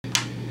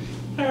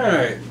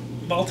Alright,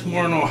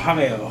 Baltimore,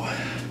 Ohio.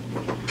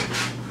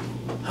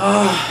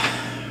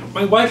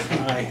 My wife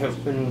and I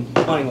have been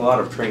playing a lot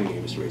of train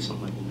games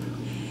recently.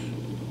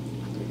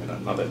 I got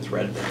another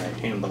thread that I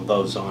handle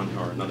those on,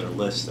 or another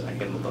list that I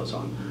handle those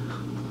on.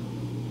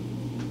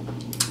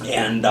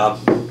 And,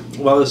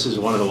 well, this is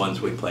one of the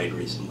ones we played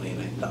recently,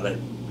 and I thought I'd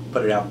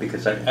put it out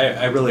because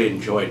I really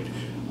enjoyed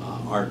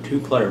our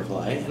two-player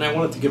play, and I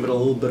wanted to give it a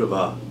little bit of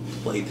a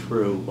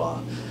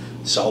playthrough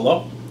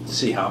solo to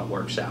see how it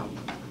works out.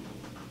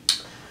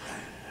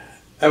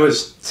 I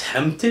was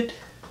tempted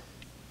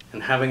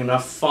and having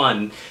enough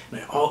fun,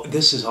 and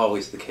this is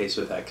always the case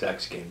with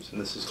XX games,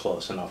 and this is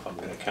close enough, I'm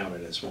going to count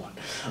it as one,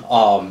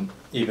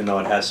 even though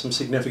it has some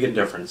significant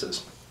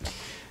differences.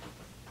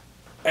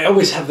 I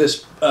always have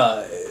this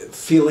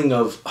feeling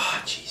of,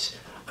 geez,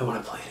 I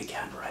want to play it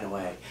again right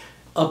away,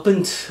 up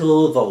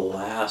until the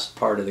last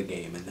part of the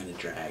game, and then it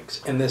drags,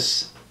 and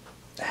this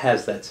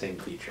has that same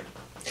feature.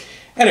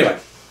 Anyway,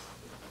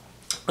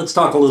 let's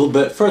talk a little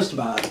bit first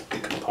about the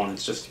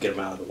components, just to get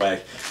them out of the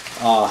way.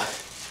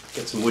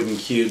 Get some wooden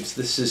cubes.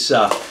 This is,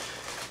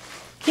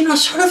 you know,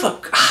 sort of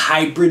a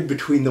hybrid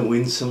between the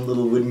winsome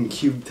little wooden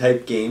cube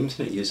type games,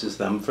 and it uses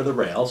them for the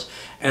rails,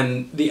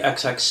 and the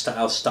XX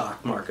style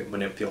stock market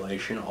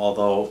manipulation,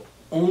 although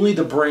only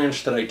the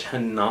branch that I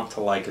tend not to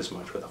like as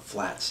much with a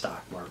flat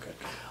stock market,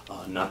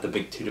 not the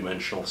big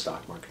two-dimensional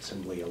stock market,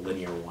 simply a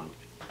linear one.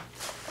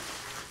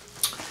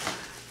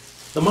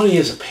 The money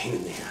is a pain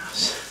in the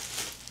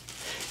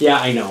ass. Yeah,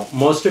 I know.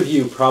 Most of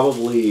you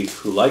probably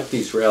who like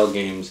these rail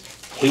games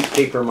hate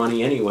paper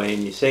money anyway,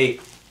 and you say,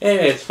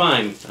 hey, it's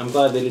fine. I'm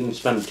glad they didn't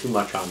spend too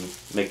much on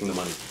making the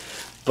money.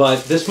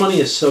 But this money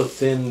is so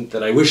thin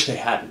that I wish they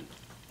hadn't.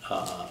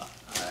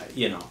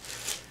 You know,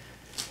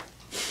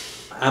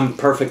 I'm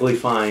perfectly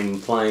fine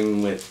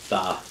playing with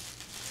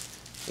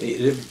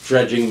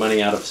dredging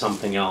money out of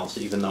something else,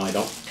 even though I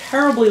don't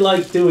terribly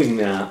like doing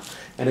that.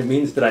 And it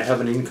means that I have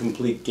an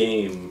incomplete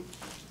game,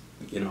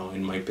 you know,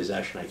 in my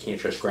possession. I can't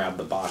just grab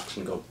the box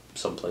and go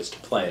someplace to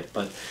play it.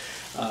 But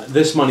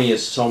this money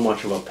is so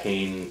much of a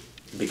pain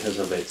because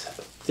of its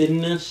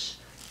thinness,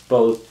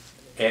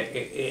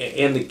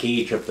 and the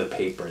gauge of the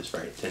paper is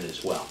very thin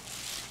as well.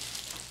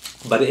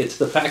 But it's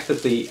the fact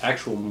that the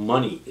actual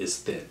money is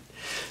thin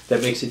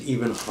that makes it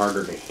even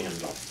harder to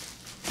handle.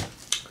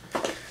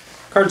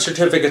 Card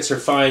certificates are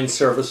fine,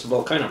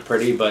 serviceable, kind of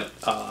pretty, but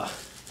I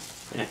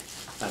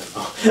don't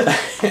know.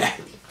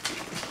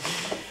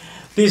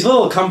 These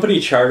little company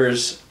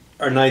charters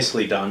are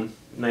nicely done.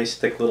 Nice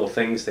thick little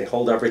things. They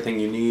hold everything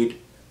you need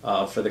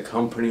for the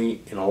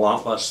company in a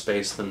lot less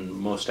space than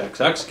most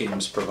XX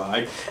games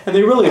provide. And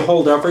they really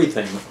hold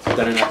everything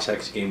that an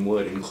XX game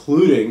would,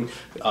 including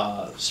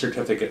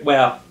certificate.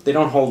 Well, they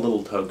don't hold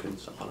little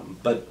tokens on them,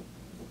 but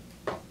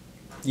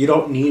you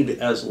don't need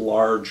as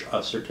large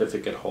a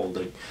certificate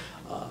holding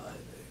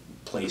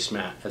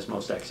placemat as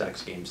most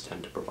XX games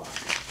tend to provide.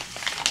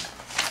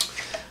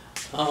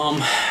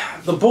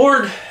 The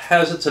board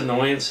has its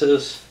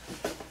annoyances.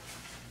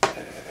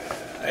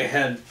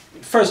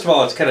 First of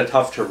all, it's kind of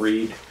tough to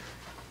read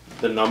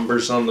the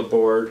numbers on the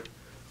board.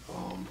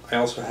 I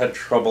also had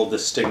trouble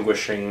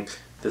distinguishing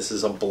this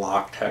is a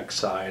block text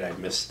side. I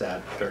missed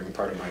that during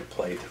part of my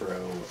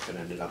playthrough and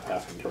ended up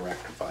having to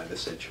rectify the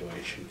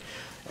situation.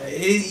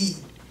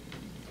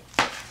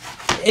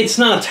 It's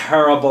not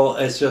terrible,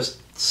 it's just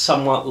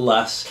somewhat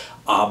less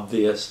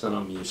obvious than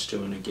I'm used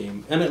to in a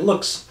game. And it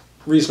looks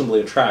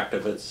reasonably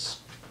attractive.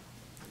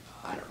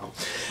 I don't know.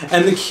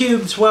 And the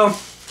cubes, well,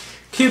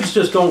 cubes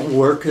just don't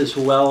work as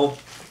well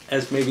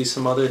as maybe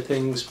some other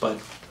things, but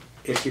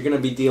if you're going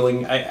to be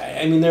dealing,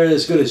 I mean, they're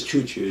as good as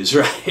choo-choos,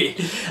 right?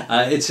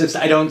 It's just,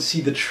 I don't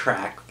see the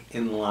track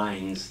in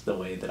lines the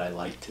way that I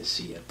like to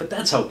see it, but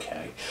that's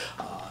okay.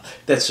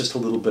 That's just a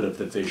little bit of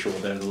the visual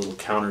there. The little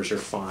counters are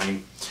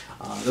fine.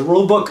 The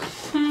rule book,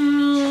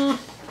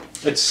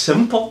 it's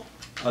simple.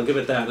 I'll give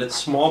it that. It's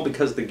small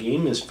because the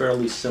game is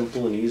fairly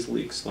simple and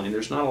easily explained.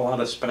 There's not a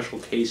lot of special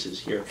cases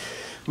here.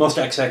 Most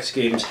XX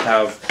games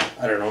have,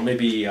 I don't know,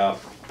 maybe at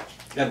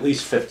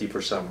least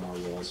 50% more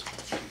rules.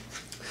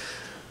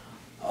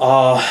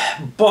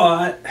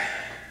 But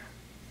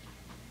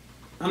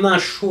I'm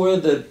not sure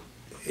that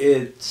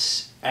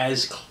it's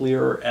as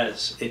clear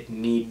as it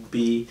need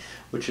be,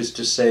 which is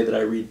to say that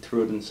I read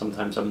through it and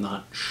sometimes I'm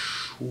not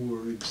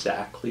sure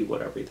exactly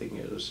what everything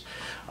is.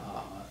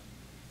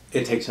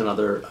 It takes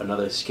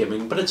another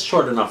skimming, but it's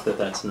short enough that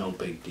that's no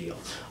big deal.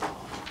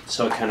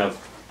 So it kind of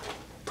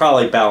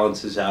probably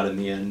balances out in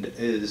the end,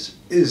 is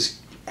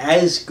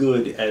as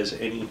good as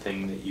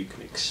anything that you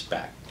can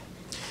expect.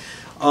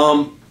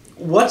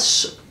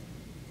 What's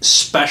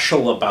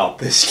special about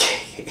this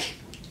game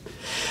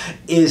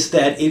is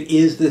that it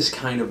is this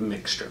kind of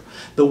mixture.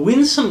 The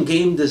winsome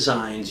game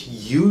designs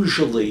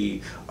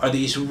usually are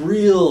these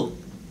real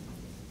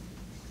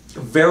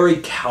very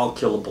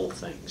calculable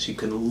things. You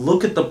can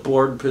look at the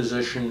board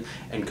position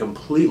and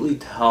completely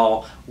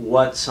tell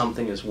what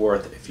something is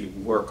worth if you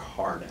work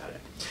hard at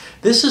it.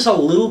 This is a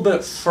little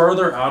bit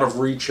further out of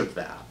reach of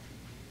that,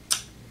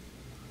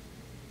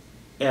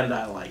 and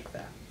I like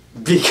that.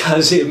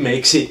 because it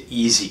makes it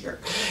easier.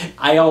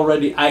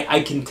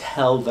 I can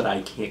tell that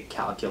I can't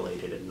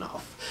calculate it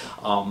enough.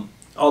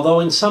 Although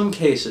in some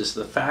cases,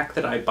 the fact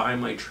that I buy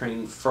my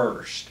train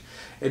first,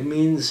 it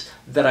means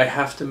that I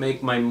have to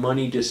make my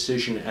money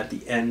decision at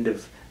the end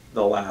of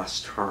the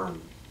last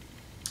term,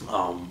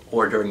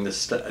 or during the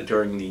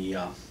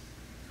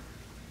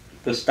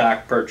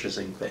stock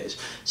purchasing phase.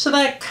 So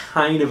that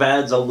kind of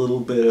adds a little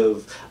bit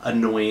of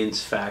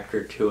annoyance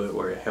factor to it,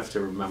 where I have to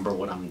remember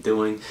what I'm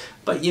doing.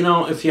 But you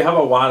know, if you have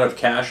a wad of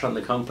cash on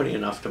the company,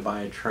 enough to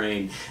buy a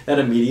train, that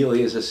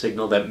immediately is a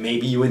signal that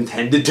maybe you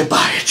intended to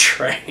buy a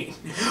train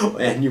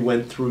and you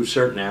went through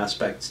certain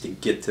aspects to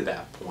get to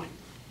that point.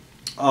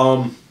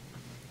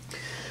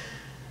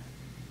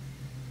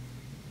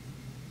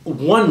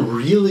 One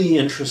really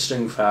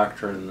interesting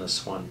factor in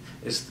this one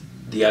is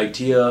the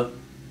idea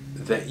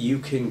that you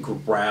can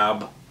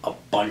grab a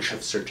bunch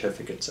of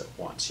certificates at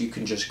once. You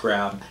can just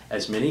grab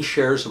as many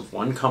shares of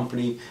one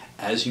company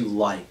as you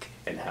like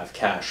and have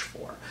cash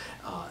for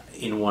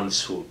in one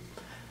swoop.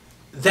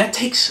 That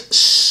takes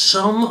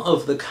some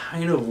of the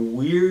kind of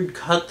weird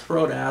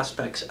cutthroat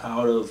aspects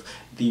out of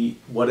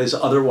what is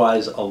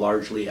otherwise a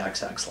largely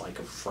XX-like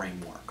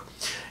framework.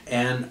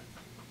 And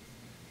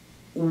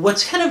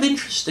what's kind of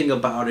interesting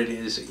about it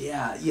is,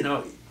 yeah, you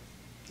know,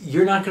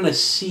 you're not going to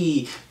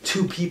see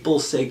two people,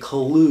 say,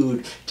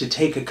 collude to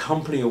take a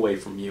company away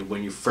from you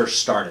when you first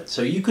start it.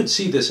 So you could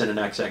see this in an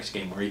XX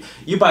game where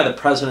you buy the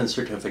president's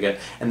certificate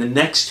and the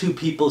next two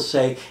people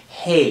say,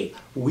 hey,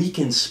 we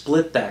can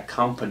split that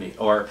company,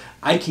 or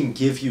I can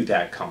give you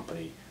that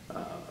company.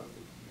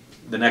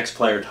 The next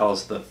player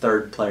tells the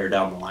third player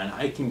down the line,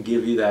 I can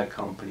give you that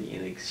company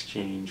in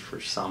exchange for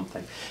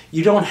something.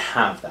 You don't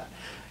have that.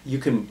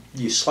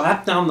 You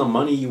slap down the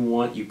money you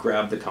want, you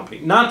grab the company.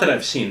 Not that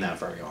I've seen that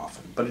very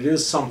often, but it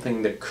is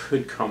something that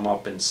could come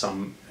up in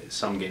some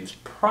games.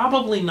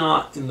 Probably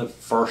not in the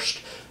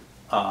first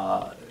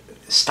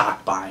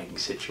stock buying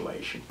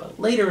situation, but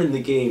later in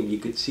the game you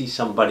could see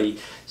somebody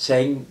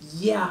saying,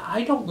 yeah,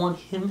 I don't want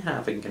him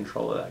having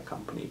control of that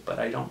company, but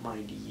I don't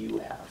mind you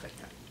having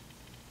it.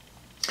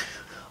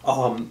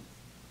 And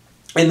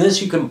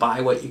this, you can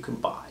buy what you can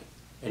buy,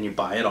 and you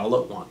buy it all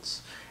at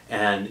once.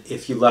 And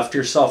if you left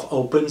yourself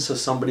open so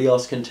somebody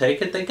else can take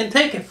it, they can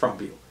take it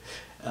from you.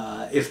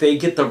 If they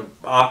get the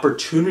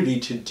opportunity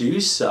to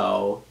do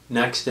so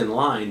next in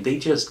line, they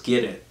just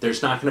get it.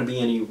 There's not going to be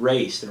any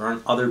race. There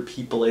aren't other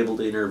people able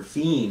to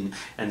intervene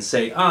and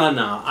say, oh,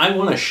 no, I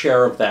want a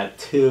share of that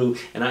too,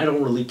 and I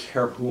don't really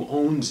care who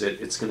owns it.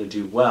 It's going to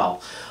do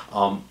well.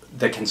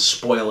 That can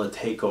spoil a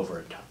takeover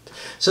attempt.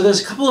 So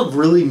there's a couple of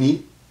really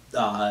neat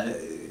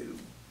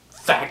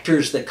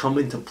factors that come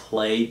into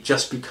play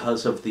just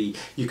because of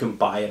you can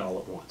buy it all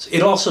at once.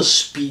 It also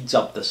speeds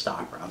up the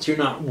stock rounds. You're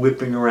not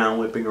whipping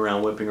around,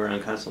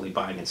 constantly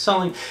buying and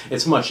selling.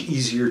 It's much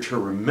easier to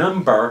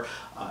remember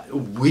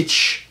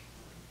which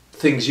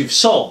things you've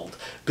sold,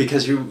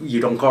 because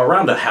you don't go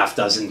around a half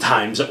dozen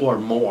times or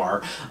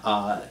more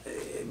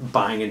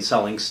buying and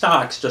selling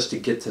stocks just to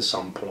get to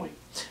some point.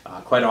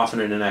 Quite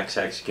often in an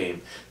XX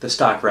game, the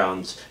stock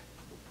rounds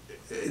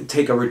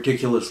take a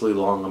ridiculously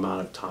long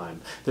amount of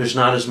time. There's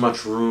not as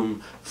much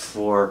room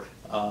for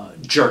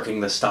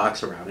jerking the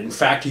stocks around. In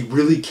fact, you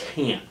really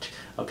can't.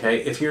 Okay,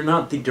 if you're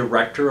not the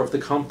director of the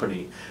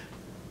company,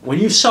 when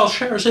you sell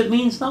shares, it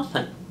means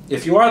nothing.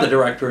 If you are the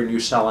director and you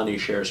sell any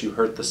shares, you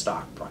hurt the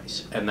stock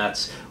price, and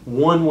that's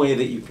one way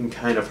that you can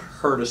kind of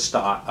hurt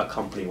a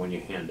company when you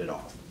hand it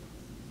off.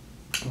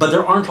 But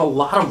there aren't a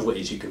lot of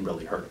ways you can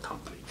really hurt a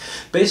company.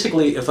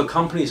 Basically, if a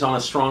company's on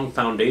a strong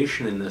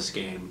foundation in this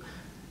game,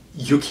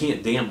 you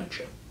can't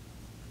damage it.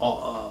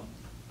 Well,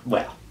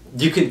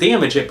 you can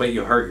damage it, but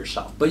you hurt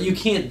yourself. But you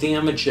can't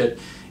damage it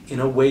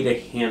in a way to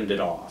hand it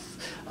off.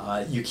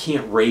 You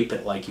can't rape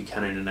it like you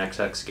can in an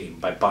XX game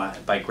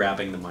by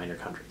grabbing the minor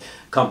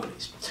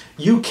companies.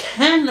 You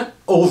can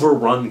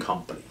overrun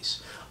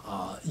companies.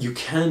 You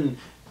can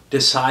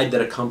decide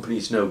that a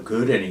company's no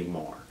good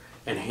anymore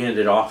and hand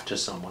it off to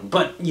someone.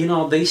 But, you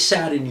know, they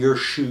sat in your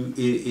shoe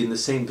in the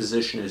same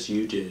position as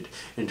you did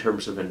in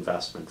terms of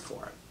investment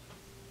for it.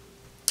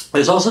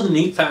 There's also the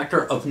neat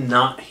factor of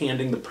not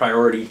handing the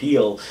priority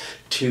deal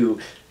to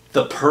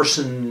the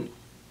person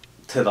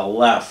to the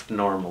left,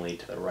 normally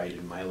to the right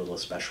in my little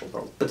special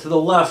world, but to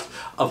the left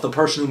of the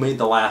person who made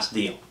the last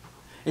deal.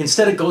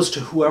 Instead, it goes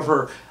to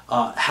whoever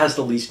has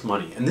the least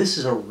money. And this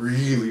is a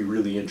really,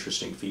 really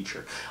interesting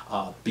feature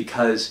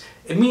because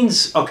it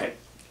means, okay,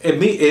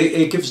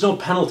 it gives no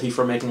penalty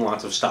for making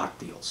lots of stock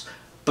deals.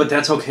 But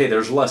that's okay,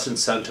 there's less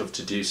incentive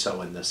to do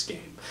so in this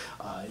game.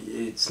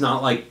 It's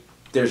not like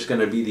there's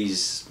going to be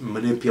these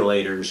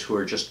manipulators who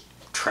are just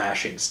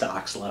trashing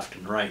stocks left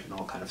and right and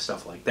all kind of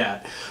stuff like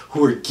that,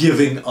 who are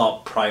giving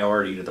up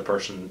priority to the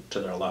person to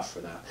their left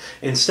for that.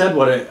 Instead,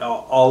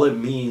 all it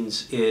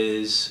means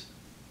is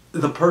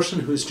the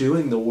person who's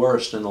doing the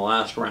worst in the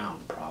last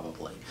round,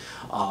 probably,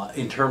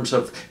 in terms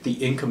of the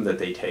income that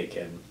they take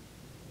in,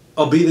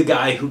 will be the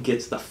guy who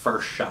gets the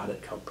first shot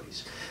at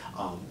companies.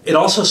 It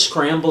also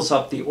scrambles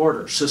up the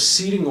order, so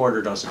seating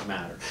order doesn't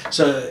matter.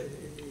 So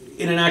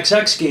in an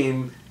XX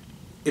game,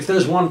 if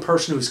there's one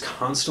person who's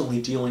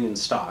constantly dealing in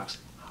stocks,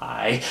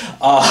 hi,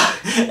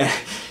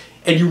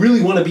 and you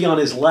really want to be on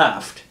his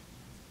left,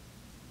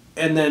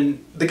 and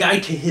then the guy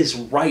to his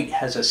right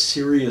has a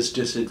serious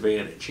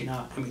disadvantage. You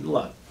know, I mean,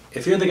 look,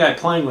 if you're the guy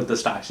playing with the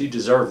stocks, you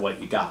deserve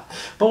what you got.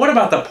 But what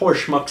about the poor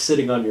schmuck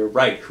sitting on your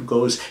right who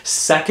goes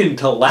second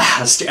to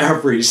last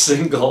every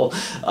single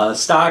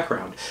stock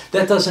round?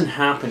 That doesn't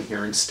happen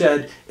here.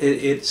 Instead,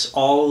 it's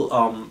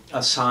all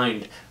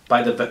assigned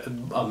by the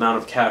amount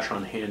of cash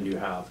on hand you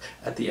have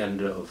at the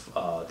end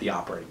of the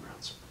operating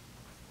rounds.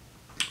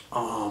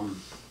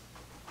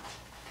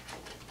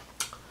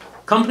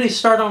 Companies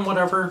start on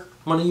whatever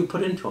money you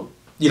put into them.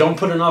 You don't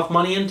put enough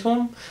money into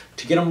them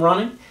to get them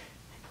running?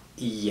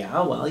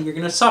 Yeah, well, you're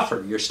going to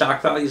suffer. Your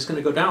stock value is going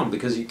to go down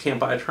because you can't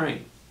buy a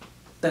train.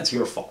 That's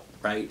your fault,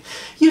 right?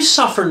 You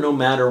suffer no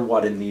matter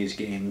what in these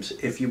games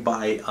if you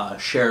buy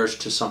shares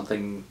to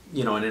something,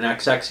 you know, in an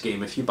XX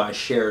game, if you buy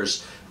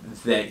shares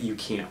that you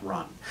can't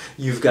run.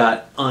 You've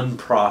got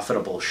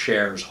unprofitable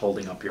shares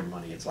holding up your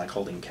money. It's like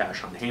holding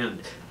cash on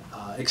hand,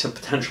 except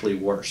potentially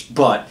worse.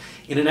 But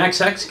in an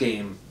XX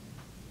game,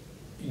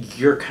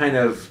 you're kind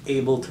of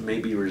able to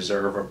maybe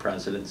reserve a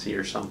presidency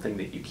or something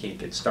that you can't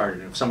get started.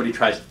 And if somebody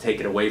tries to take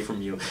it away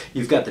from you,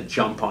 you've got the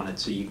jump on it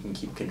so you can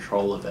keep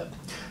control of it.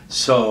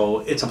 So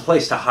it's a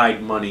place to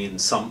hide money in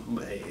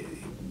some,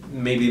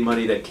 maybe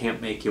money that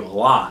can't make you a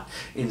lot,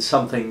 in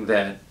something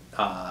that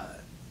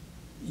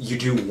you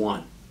do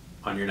want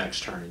on your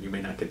next turn, and you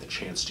may not get the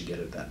chance to get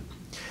it then.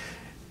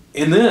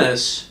 In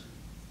this,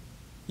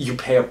 you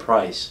pay a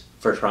price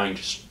for trying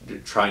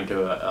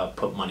to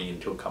put money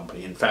into a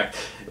company. In fact,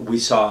 we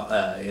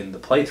saw in the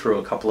playthrough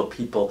a couple of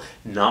people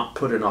not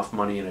put enough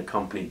money in a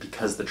company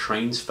because the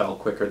trains fell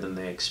quicker than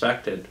they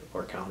expected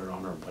or counted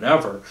on or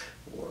whatever,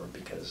 or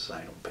because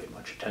I don't pay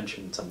much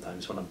attention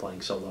sometimes when I'm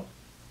playing solo.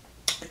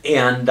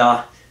 And,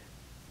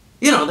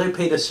 you know, they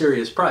paid a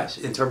serious price.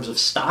 In terms of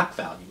stock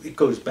value, it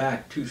goes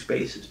back 2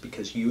 spaces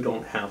because you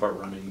don't have a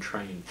running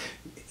train.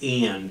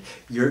 And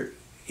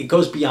it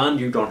goes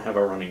beyond you don't have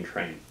a running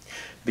train.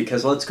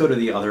 Because let's go to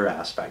the other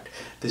aspect.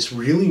 This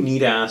really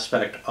neat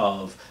aspect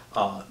of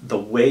the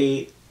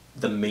way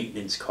the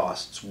maintenance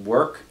costs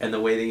work and the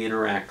way they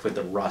interact with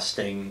the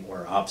rusting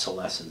or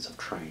obsolescence of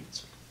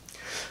trains.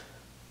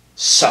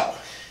 So,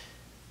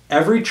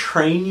 every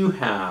train you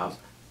have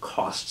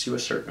costs you a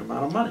certain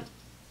amount of money.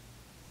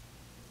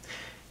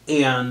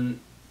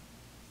 And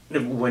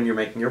when you're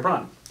making your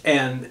run.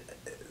 And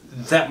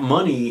that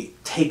money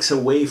takes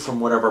away from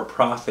whatever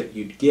profit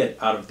you'd get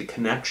out of the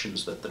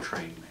connections that the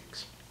train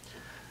makes.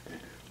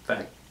 In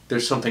fact,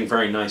 there's something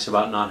very nice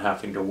about not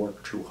having to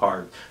work too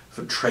hard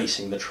for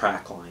tracing the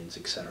track lines,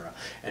 etc.,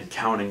 and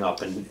counting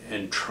up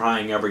and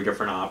trying every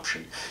different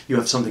option. You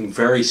have something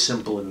very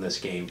simple in this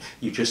game.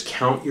 You just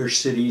count your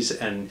cities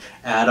and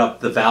add up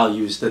the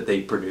values that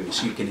they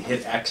produce. You can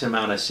hit X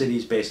amount of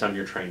cities based on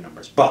your train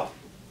numbers. But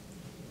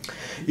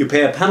you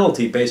pay a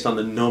penalty based on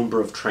the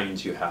number of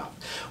trains you have,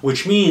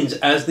 which means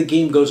as the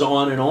game goes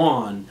on and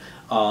on,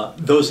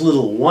 those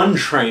little 1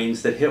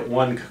 trains that hit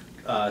 1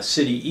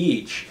 city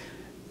each,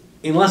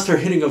 unless they're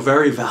hitting a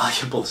very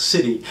valuable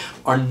city,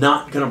 are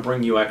not going to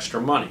bring you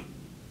extra money.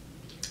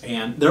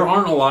 And there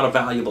aren't a lot of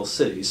valuable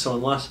cities, so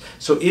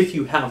if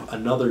you have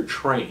another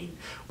train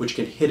which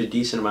can hit a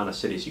decent amount of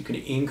cities, you can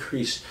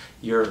increase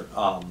your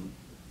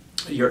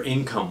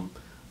income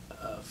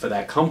for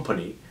that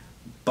company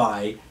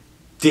by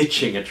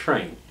ditching a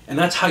train. And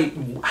that's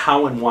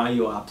how and why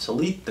you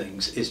obsolete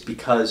things, is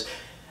because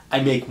I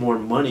make more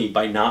money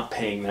by not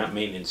paying that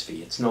maintenance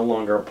fee. It's no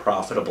longer a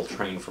profitable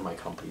train for my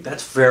company.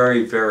 That's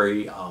very,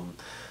 very, I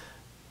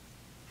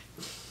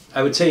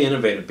would say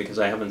innovative because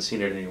I haven't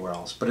seen it anywhere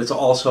else. But it's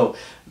also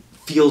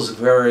feels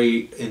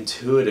very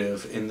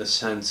intuitive in the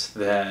sense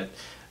that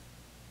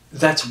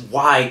that's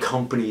why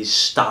companies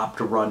stopped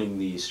running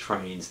these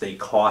trains. They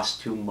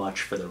cost too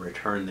much for the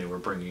return they were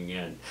bringing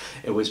in.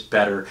 It was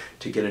better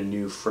to get a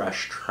new,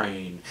 fresh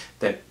train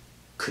that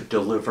could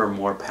deliver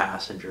more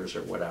passengers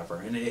or whatever.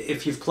 And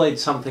if you've played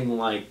something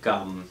like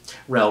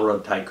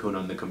Railroad Tycoon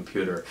on the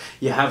computer,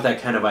 you have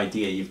that kind of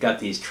idea. You've got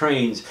these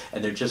trains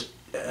and they're just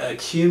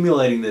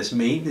accumulating this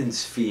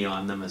maintenance fee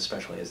on them,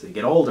 especially as they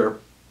get older,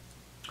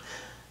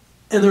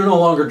 and they're no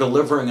longer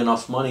delivering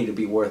enough money to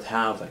be worth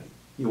having.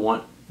 You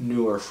want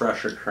newer,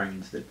 fresher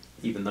trains that,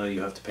 even though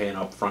you have to pay an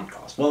upfront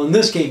cost. Well, in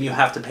this game you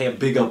have to pay a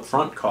big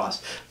upfront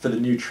cost for the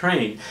new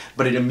train,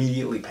 but it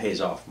immediately pays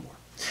off more.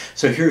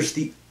 So here's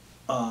the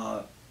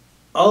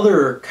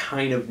other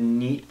kind of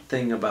neat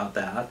thing about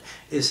that,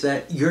 is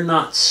that you're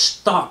not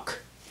stuck.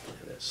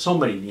 There's so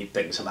many neat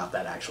things about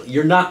that, actually.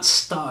 You're not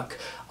stuck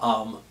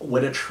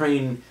when a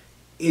train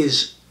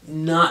is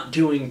not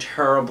doing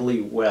terribly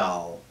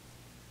well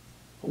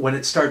when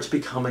it starts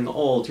becoming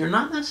old, you're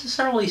not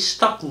necessarily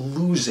stuck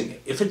losing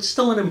it. If it's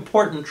still an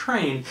important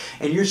train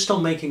and you're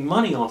still making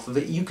money off of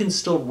it, you can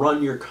still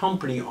run your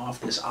company off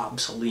this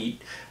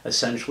obsolete,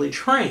 essentially,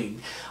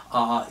 train.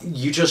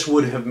 You just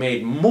would have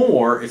made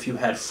more if you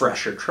had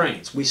fresher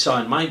trains. We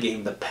saw in my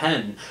game the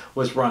Penn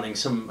was running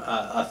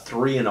a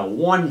 3 and a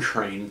 1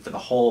 train for the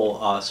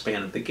whole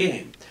span of the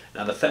game.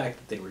 Now the fact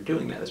that they were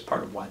doing that is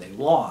part of why they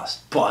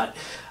lost, but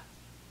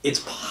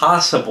it's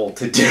possible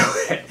to do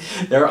it.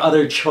 There are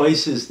other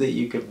choices that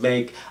you could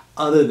make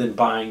other than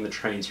buying the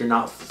trains. You're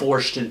not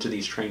forced into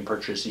these train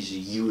purchases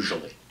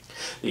usually.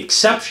 The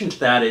exception to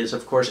that is,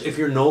 of course, if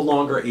you're no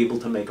longer able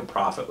to make a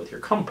profit with your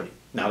company.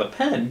 Now the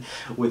Penn,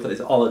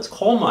 with all its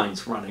coal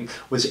mines running,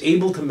 was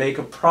able to make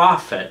a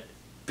profit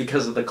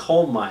because of the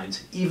coal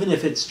mines, even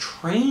if its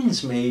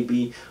trains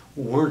maybe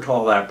weren't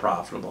all that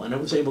profitable. And it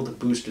was able to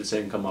boost its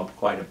income up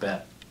quite a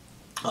bit,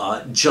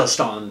 just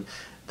on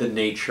the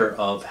nature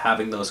of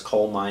having those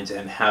coal mines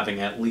and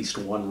having at least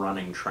one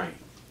running train.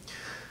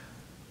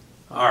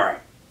 All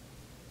right,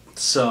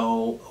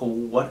 so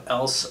what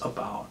else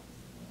about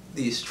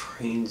these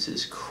trains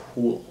is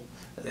cool?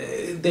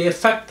 They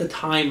affect the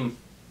time,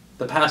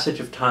 the passage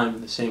of time,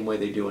 the same way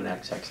they do in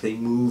XX. They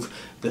move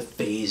the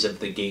phase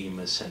of the game,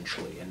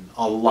 essentially, and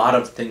a lot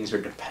of things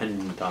are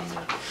dependent on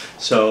that.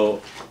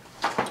 So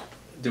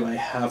do I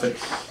have it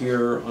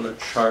here on a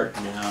chart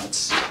now?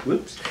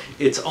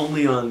 It's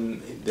only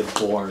on the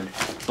board,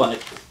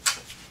 but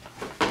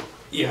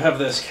you have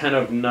this kind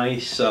of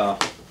nice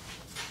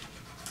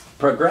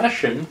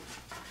progression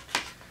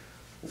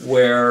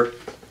where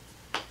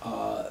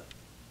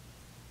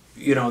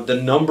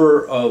the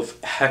number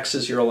of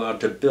hexes you're allowed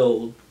to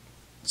build,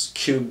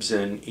 cubes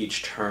in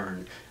each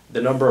turn,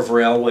 the number of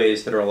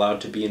railways that are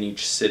allowed to be in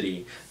each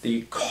city,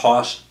 the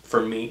cost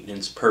for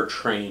maintenance per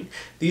train.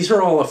 These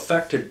are all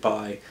affected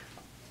by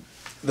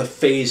the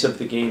phase of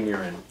the game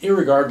you're in,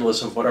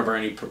 irregardless of whatever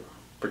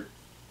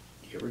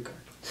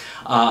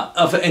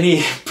of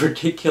any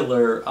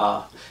particular,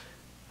 how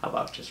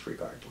about just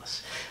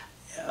regardless,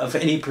 of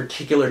any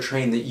particular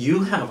train that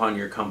you have on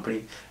your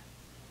company.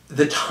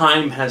 The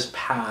time has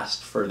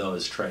passed for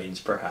those trains,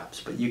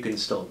 perhaps, but you can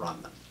still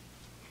run them.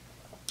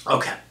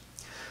 Okay.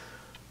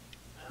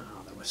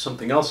 There was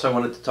something else I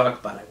wanted to talk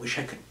about. I wish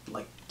I could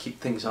keep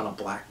things on a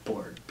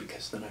blackboard,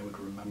 because then I would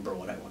remember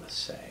what I want to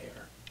say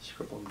or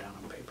scribble them down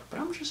on paper. But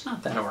I'm just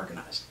not that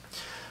organized.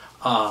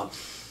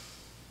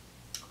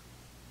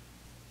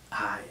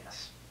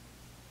 Yes.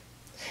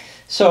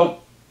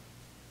 So,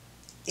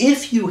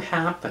 if you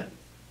happen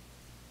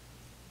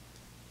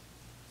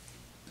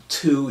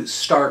to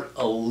start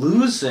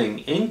losing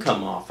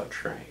income off a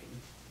train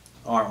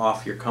or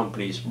off your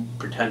company's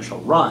potential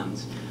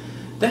runs,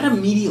 that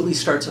immediately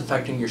starts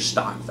affecting your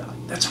stock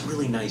value. That's a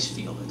really nice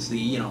feel. It's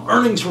the,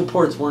 earnings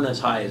reports weren't as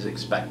high as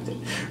expected,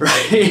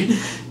 right?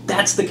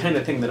 That's the kind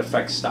of thing that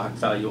affects stock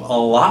value a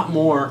lot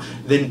more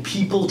than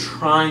people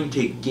trying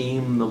to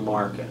game the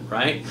market,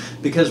 right?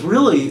 Because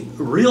really,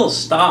 real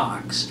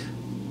stocks,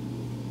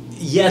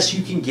 yes,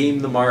 you can game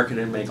the market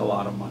and make a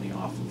lot of money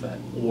off of it,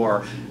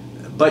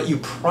 but you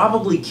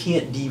probably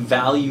can't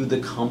devalue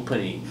the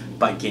company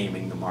by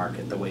gaming the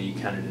market the way you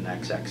can in an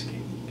XX game.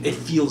 It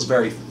feels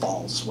very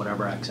false,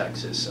 whatever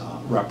XX is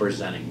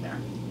representing there.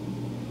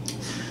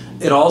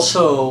 It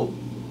also,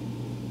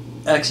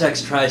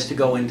 XX tries to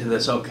go into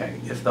this,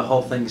 okay, if the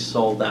whole thing's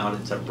sold out,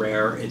 it's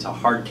a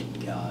hard to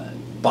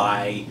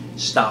buy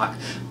stock.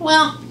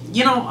 Well,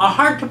 a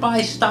hard to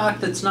buy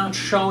stock that's not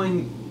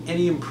showing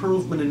any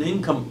improvement in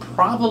income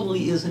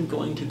probably isn't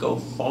going to go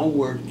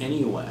forward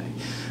anyway.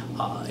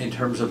 In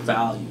terms of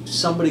value.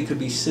 Somebody could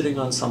be sitting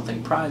on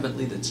something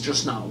privately that's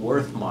just not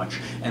worth much,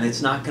 and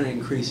it's not going to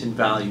increase in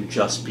value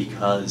just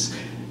because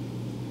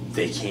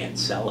they can't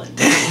sell it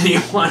to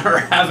anyone or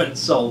haven't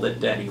sold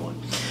it to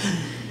anyone.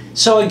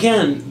 So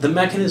again, the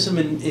mechanism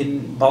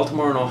in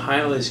Baltimore and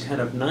Ohio is kind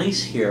of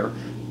nice here,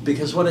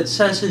 because what it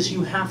says is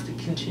you have to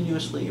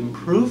continuously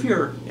improve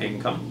your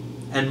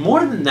income, and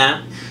more than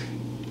that,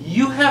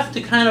 you have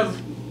to kind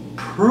of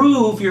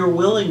prove your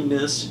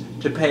willingness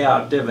to pay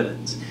out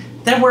dividends.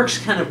 That works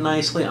kind of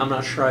nicely. I'm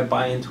not sure I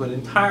buy into it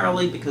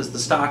entirely, because the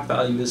stock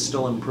value is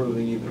still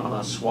improving even on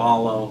a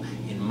swallow.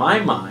 In my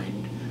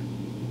mind,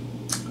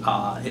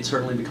 it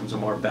certainly becomes a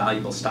more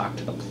valuable stock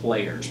to the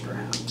players,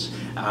 perhaps,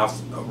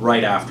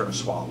 right after a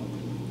swallow.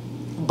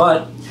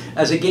 But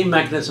as a game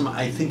mechanism,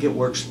 I think it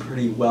works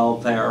pretty well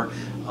there.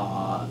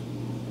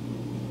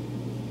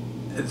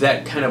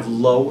 That kind of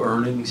low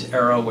earnings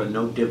era where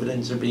no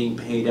dividends are being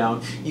paid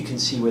out, you can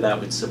see where that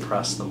would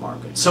suppress the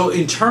market. So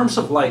in terms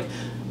of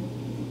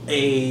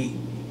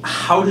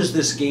how does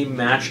this game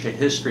match to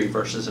history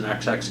versus an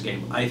XX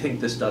game, I think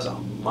this does a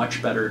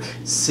much better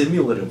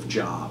simulative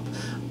job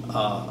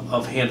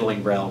of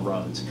handling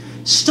railroads.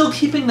 Still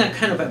keeping that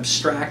kind of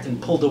abstract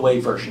and pulled away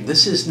version.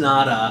 This is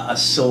not a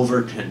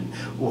Silverton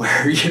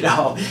where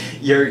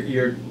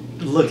you're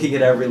looking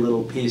at every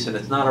little piece, and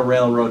it's not a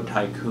railroad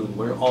tycoon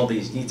where all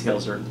these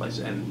details are in place.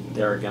 And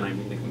there again, I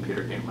mean the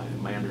computer game.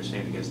 My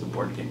understanding is the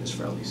board game is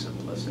fairly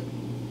simplistic.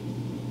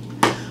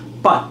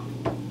 But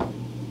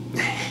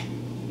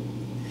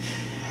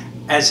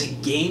As a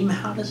game,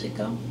 how does it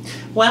go?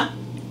 Well,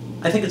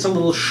 I think it's a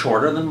little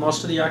shorter than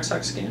most of the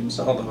XX games,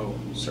 although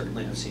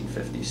certainly I've seen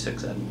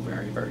 56 end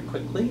very, very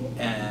quickly,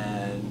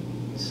 and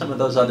some of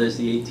those others,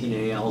 the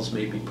 18ALs,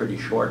 may be pretty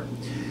short.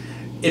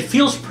 It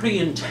feels pretty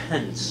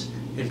intense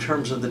in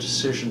terms of the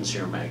decisions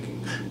you're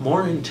making.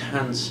 More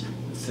intense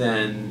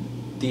than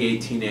the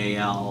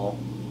 18AL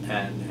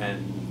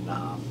and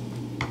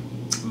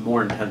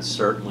more intense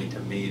certainly to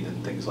me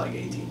than things like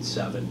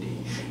 1870,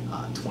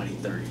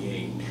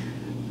 2038.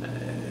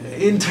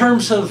 In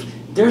terms of,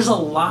 there's a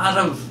lot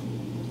of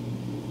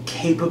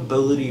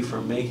capability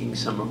for making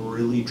some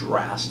really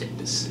drastic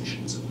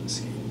decisions in this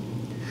game.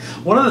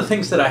 One of the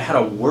things that I had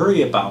to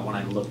worry about when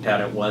I looked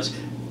at it was,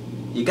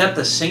 you got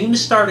the same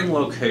starting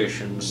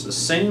locations, the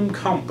same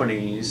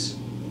companies,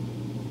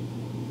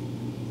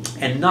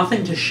 and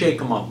nothing to shake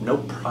them up, no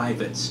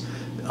privates,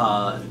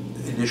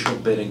 initial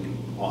bidding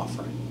and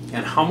offering.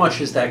 And how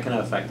much is that going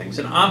to affect things?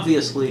 And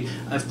obviously,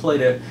 I've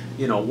played it,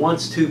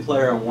 once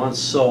two-player and once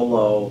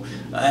solo.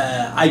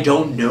 I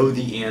don't know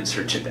the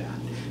answer to that.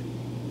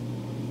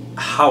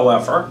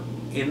 However,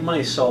 in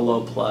my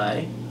solo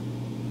play,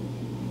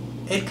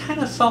 it kind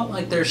of felt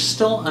like there's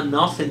still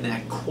enough in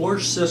that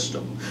core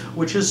system,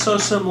 which is so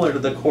similar to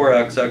the core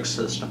XX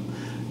system,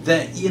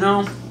 that, you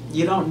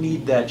don't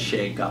need that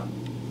shake-up.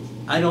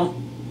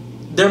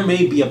 There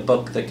may be a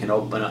book that can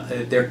open up,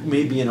 there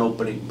may be an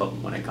opening book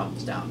when it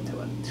comes down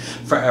to it,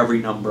 for every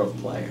number of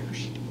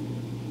players.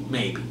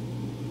 Maybe.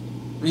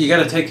 You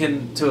got to take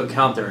into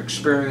account their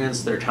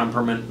experience, their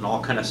temperament, and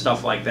all kind of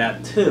stuff like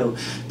that too,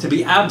 to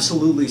be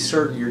absolutely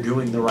certain you're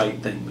doing the right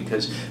thing.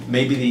 Because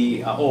maybe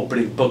the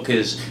opening book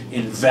is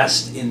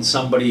invest in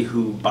somebody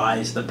who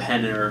buys the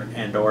Penn or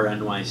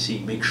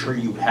NYC. Make sure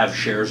you have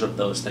shares of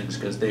those things,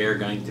 because they are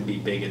going to be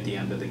big at the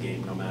end of the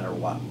game, no matter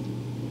what.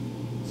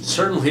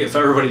 Certainly, if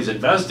everybody's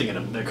investing in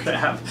them, they're going to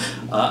have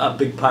a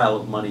big pile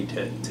of money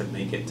to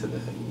make it to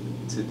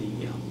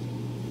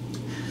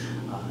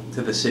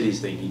the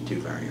cities they need to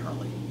very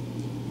early.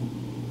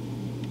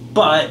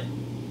 But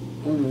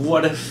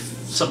what if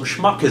some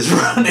schmuck is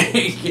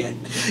running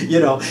it?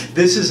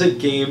 This is a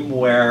game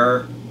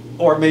where,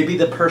 or maybe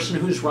the person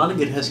who's running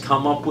it has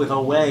come up with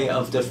a way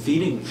of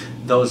defeating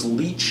those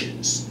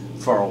leeches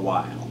for a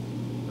while.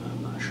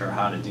 I'm not sure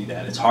how to do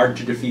that. It's hard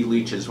to defeat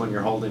leeches when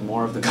you're holding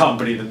more of the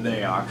company than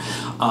they are.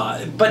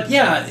 But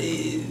yeah,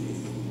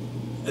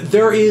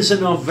 there is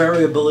enough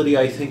variability,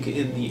 I think,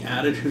 in the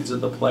attitudes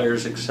of the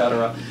players,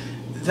 etc.,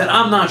 that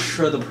I'm not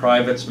sure the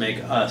lack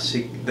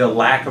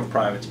of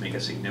privates make a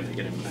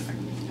significant impact.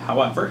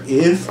 However,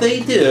 if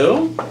they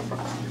do,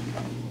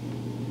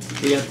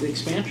 you get the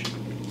expansion.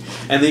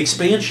 And the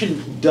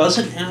expansion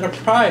doesn't add a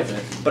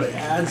private, but it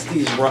adds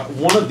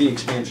one of the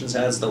expansions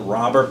adds the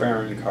robber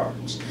baron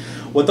cards.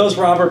 What those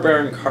robber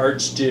baron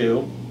cards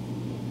do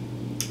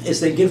is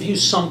they give you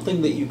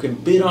something that you can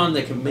bid on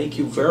that can make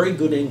you very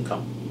good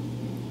income.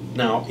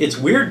 Now, it's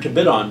weird to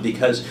bid on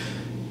because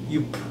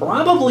you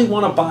probably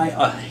want to buy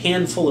a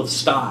handful of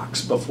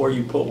stocks before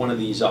you put one of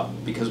these up.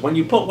 Because when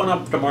you put one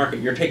up to market,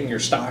 you're taking your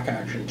stock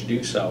action to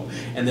do so.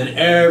 And then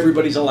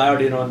everybody's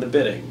allowed in on the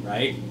bidding,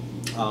 right?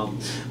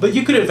 But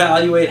you could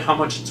evaluate how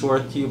much it's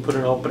worth to you, put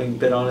an opening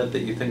bid on it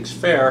that you think's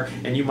fair,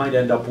 and you might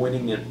end up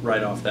winning it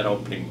right off that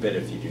opening bid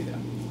if you do that.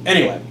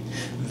 Anyway,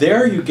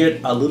 there you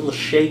get a little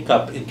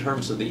shake-up in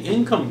terms of the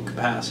income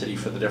capacity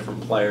for the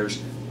different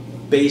players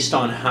based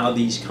on how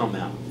these come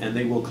out. And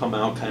they will come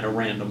out kind of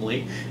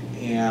randomly,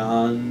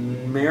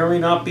 and may or may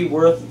not be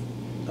worth...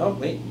 Oh,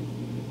 wait.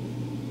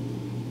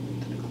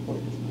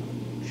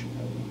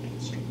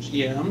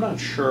 Yeah, I'm not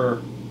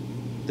sure.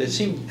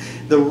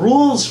 The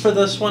rules for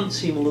this one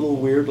seem a little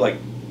weird. Like,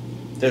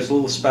 there's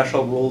little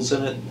special rules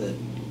in it that,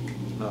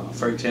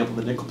 for example,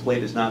 the nickel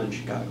plate is not in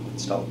Chicago. It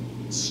still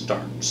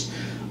starts.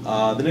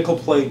 The nickel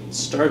plate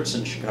starts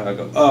in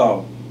Chicago.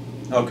 Oh,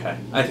 okay.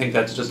 I think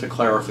that's just a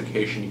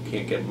clarification. You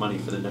can't get money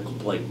for the nickel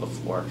plate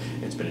before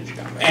it's been in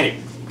Chicago.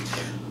 Anyway.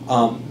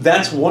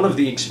 That's one of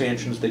the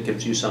expansions that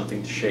gives you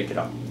something to shake it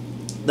up.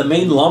 The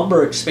main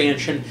lumber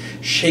expansion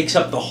shakes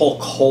up the whole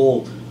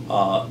coal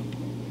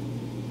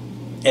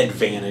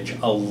advantage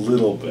a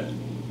little bit.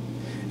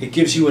 It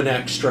gives you an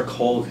extra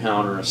coal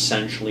counter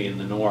essentially in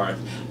the north,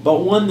 but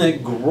one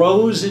that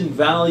grows in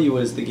value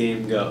as the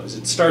game goes.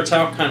 It starts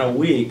out kind of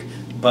weak,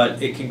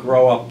 but it can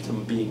grow up to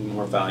being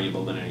more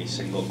valuable than any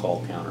single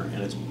coal counter,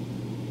 and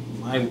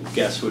my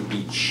guess would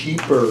be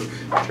cheaper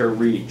to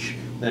reach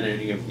than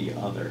any of the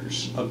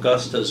others.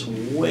 Augusta's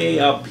way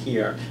up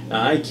here.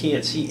 Now, I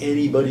can't see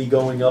anybody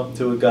going up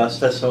to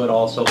Augusta, so it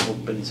also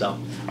opens up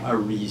a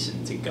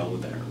reason to go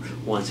there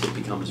once it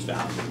becomes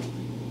valuable.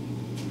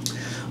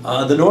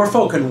 The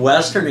Norfolk and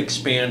Western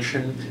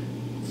expansion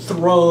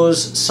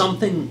throws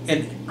something,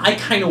 and I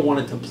kind of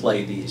wanted to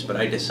play these, but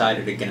I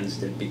decided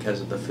against it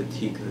because of the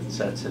fatigue that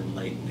sets in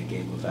late in the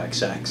game of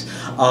XX.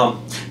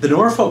 The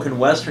Norfolk and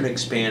Western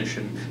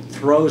expansion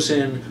throws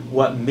in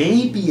what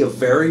may be a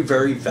very,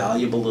 very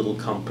valuable little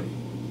company.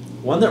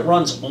 One that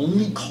runs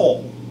only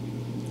coal,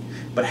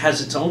 but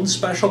has its own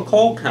special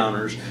coal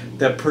counters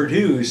that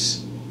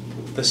produce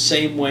the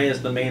same way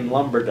as the main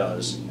lumber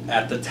does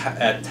at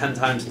at 10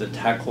 times the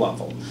tech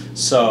level.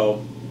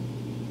 So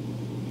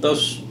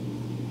those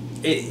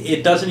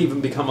it doesn't even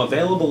become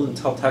available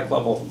until tech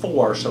level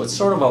 4, so it's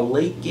sort of a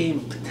late game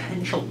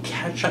potential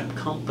catch-up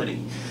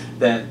company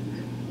that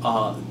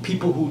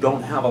people who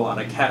don't have a lot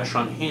of cash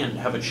on hand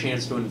have a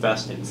chance to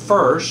invest in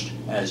first,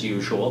 as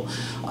usual,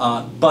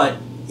 but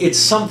it's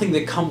something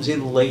that comes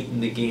in late in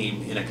the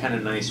game in a kind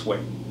of nice way.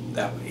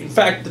 That way. In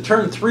fact, the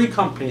turn 3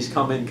 companies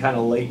come in kind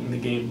of late in the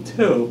game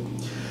too,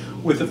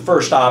 with the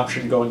first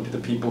option going to the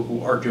people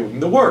who are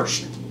doing the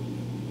worst.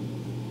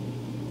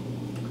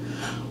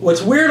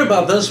 What's weird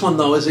about this one,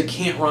 though, is it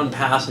can't run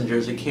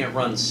passengers, it can't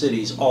run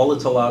cities. All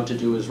it's allowed to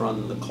do is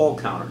run the coal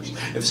counters.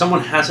 If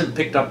someone hasn't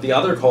picked up the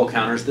other coal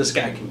counters, this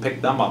guy can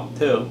pick them up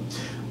too.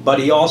 But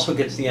he also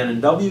gets the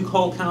N&W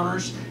coal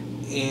counters,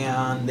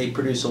 and they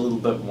produce a little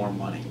bit more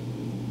money.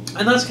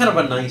 And that's kind of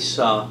a nice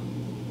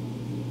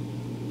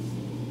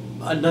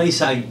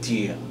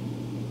idea.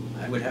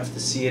 I would have to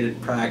see it in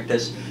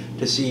practice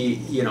to see,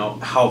 you know,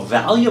 how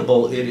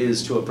valuable it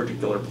is to a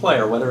particular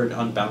player, whether it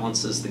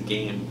unbalances the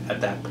game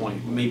at that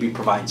point, maybe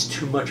provides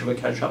too much of a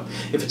catch-up.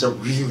 If it's a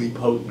really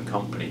potent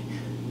company,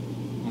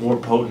 more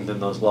potent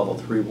than those level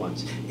 3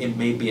 ones, it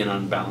may be an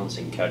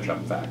unbalancing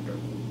catch-up factor.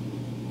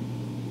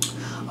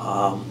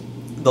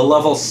 The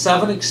level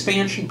 7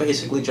 expansion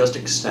basically just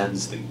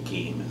extends the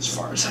game as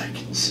far as I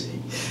can see.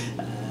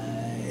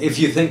 If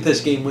you think this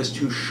game was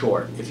too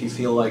short, if you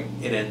feel like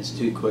it ends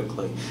too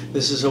quickly,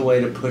 this is a way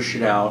to push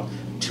it out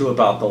to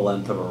about the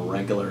length of a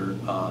regular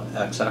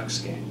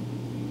XX game.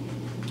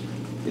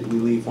 Did we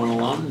leave one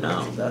alone?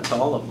 No, that's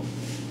all of them.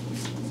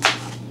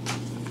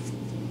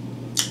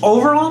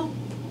 Overall,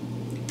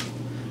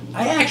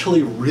 I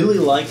actually really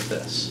like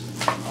this.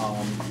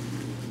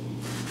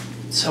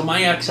 So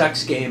my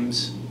XX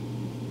games,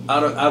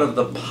 out of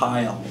the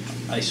pile,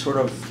 I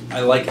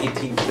like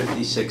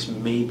 1856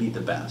 maybe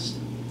the best.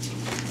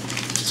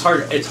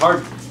 It's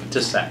hard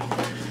to say,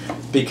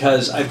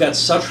 because I've got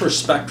such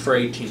respect for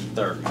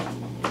 1830.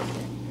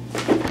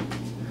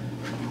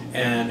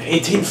 And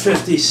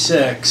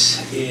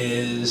 1856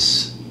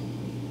 is,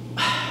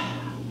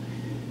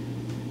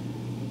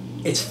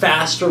 it's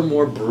faster,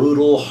 more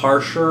brutal,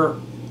 harsher,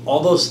 all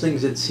those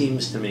things it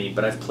seems to me,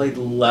 but I've played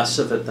less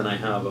of it than I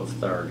have of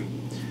 30.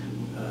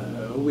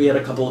 We had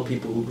a couple of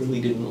people who really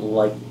didn't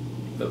like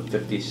the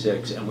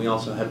 56, and we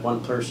also had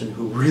one person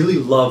who really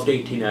loved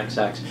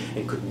 18XX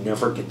and could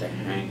never get the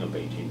hang of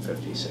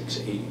 1856.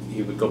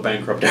 He would go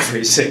bankrupt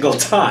every single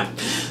time.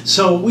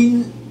 So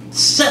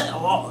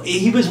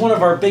he was one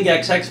of our big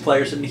XX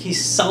players, and he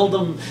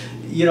seldom,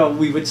 you know,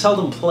 we would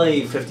seldom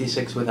play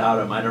 56 without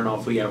him. I don't know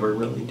if we ever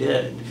really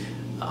did.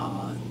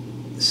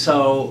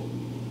 So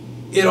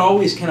it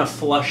always kind of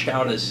flushed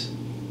out as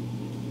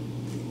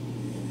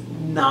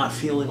not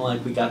feeling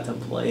like we got to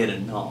play it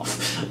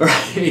enough,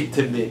 right,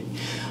 to me.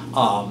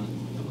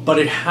 But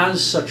it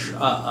has such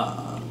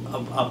a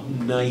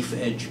knife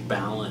edge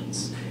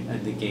balance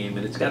in the game,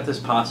 and it's got this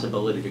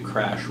possibility to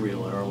crash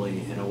real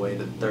early in a way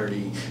that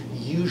 30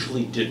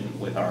 usually didn't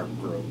with our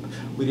group.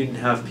 We didn't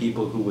have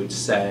people who would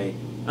say,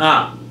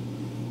 well,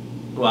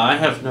 I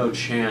have no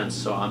chance,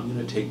 so I'm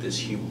going to take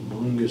this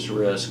humongous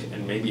risk,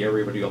 and maybe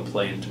everybody will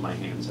play into my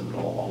hands and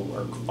it'll all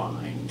work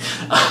fine.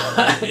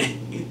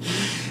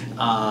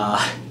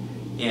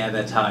 Yeah,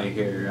 that's how I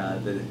hear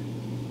the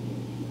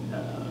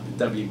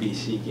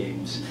WBC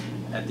games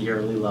at the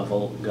early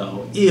level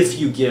go, if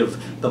you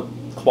give the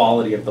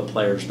quality of the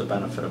players the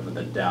benefit of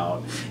the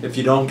doubt. If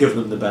you don't give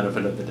them the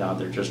benefit of the doubt,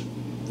 they're just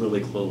really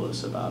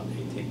clueless about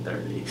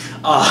 1830.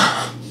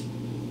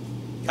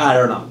 I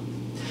don't know.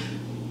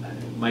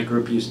 My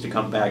group used to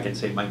come back and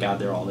say, my God,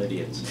 they're all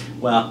idiots.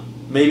 Well,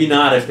 maybe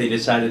not if they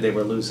decided they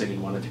were losing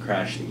and wanted to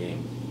crash the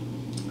game.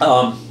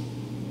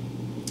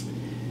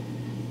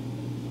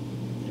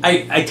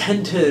 I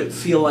tend to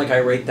feel like I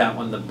rate that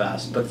one the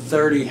best, but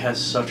 30 has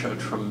such a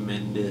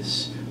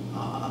tremendous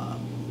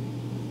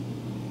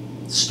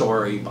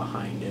story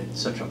behind it,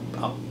 such a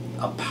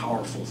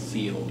powerful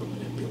field of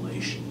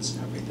manipulations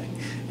and everything.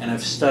 And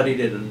I've studied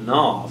it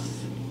enough,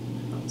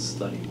 I don't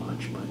study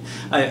much, but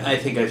I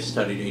think I've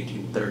studied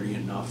 1830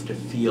 enough to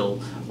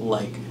feel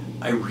like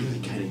I really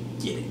kind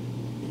of get it.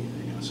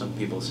 You know, some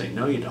people say,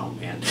 no you don't,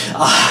 man.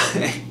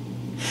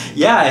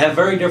 Yeah, I have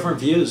very different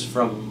views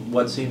from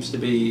what seems to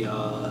be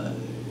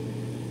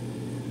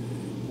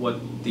what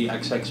the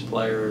XX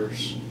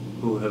players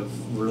who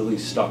have really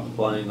stuck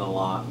playing a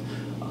lot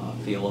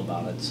feel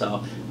about it.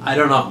 So I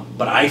don't know,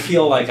 but I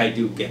feel like I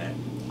do get it.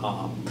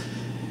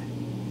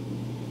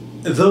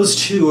 Those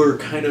two are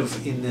kind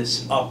of in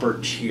this upper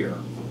tier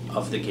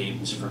of the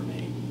games for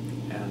me,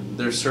 and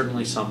there's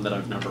certainly some that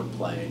I've never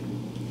played,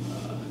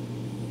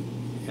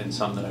 and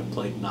some that I've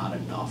played not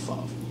enough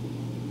of.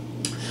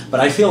 But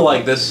I feel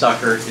like this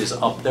sucker is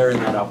up there in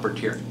that upper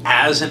tier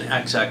as an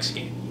XX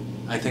game.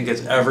 I think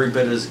it's every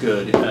bit as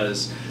good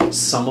as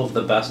some of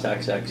the best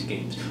XX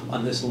games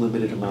on this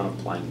limited amount of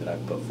playing that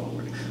I've put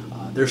forward.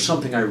 There's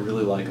something I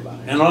really like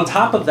about it. And on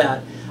top of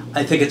that,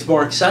 I think it's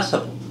more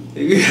accessible.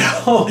 You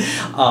know?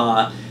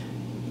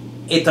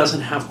 it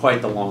doesn't have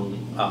quite the long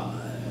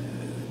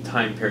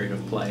time period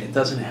of play. It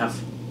doesn't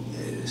have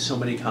so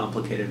many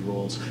complicated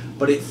rules,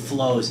 but it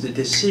flows. The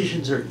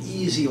decisions are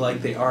easy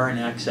like they are in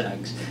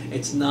XX.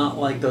 It's not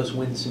like those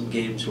winsome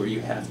games where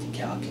you have to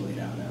calculate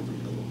out every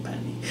little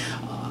penny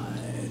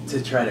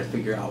to try to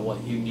figure out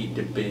what you need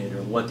to bid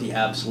or what the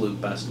absolute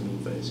best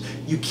move is.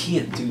 You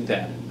can't do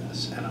that in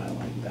this, and I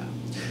like that.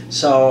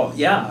 So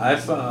yeah,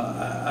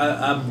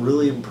 I'm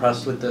really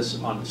impressed with this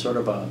on sort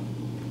of a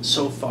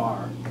so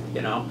far.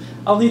 You know,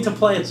 I'll need to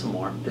play it some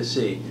more to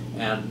see,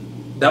 and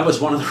that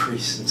was one of the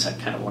reasons I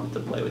kind of wanted to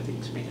play with the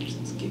expansions.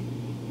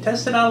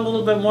 Test it out a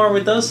little bit more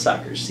with those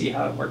suckers, see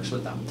how it works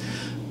with them.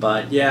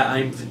 But yeah,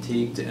 I'm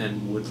fatigued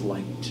and would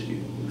like to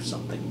do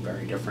something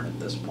very different at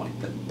this point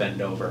than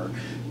bend over,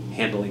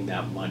 handling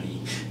that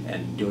money,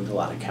 and doing a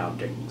lot of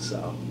counting.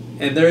 So,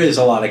 and there is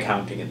a lot of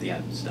counting at the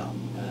end still,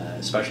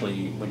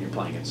 especially when you're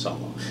playing it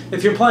solo.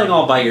 If you're playing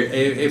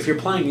if you're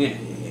playing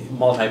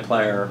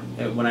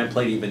multiplayer, when I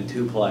played even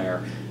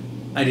 2-player,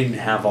 I didn't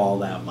have all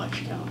that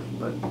much counting.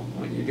 But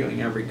when you're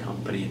doing every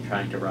company and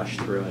trying to rush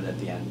through it at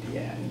the end,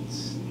 yeah,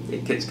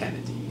 it gets kind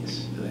of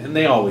tedious. And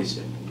they always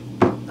do.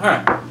 All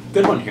right,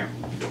 good one here.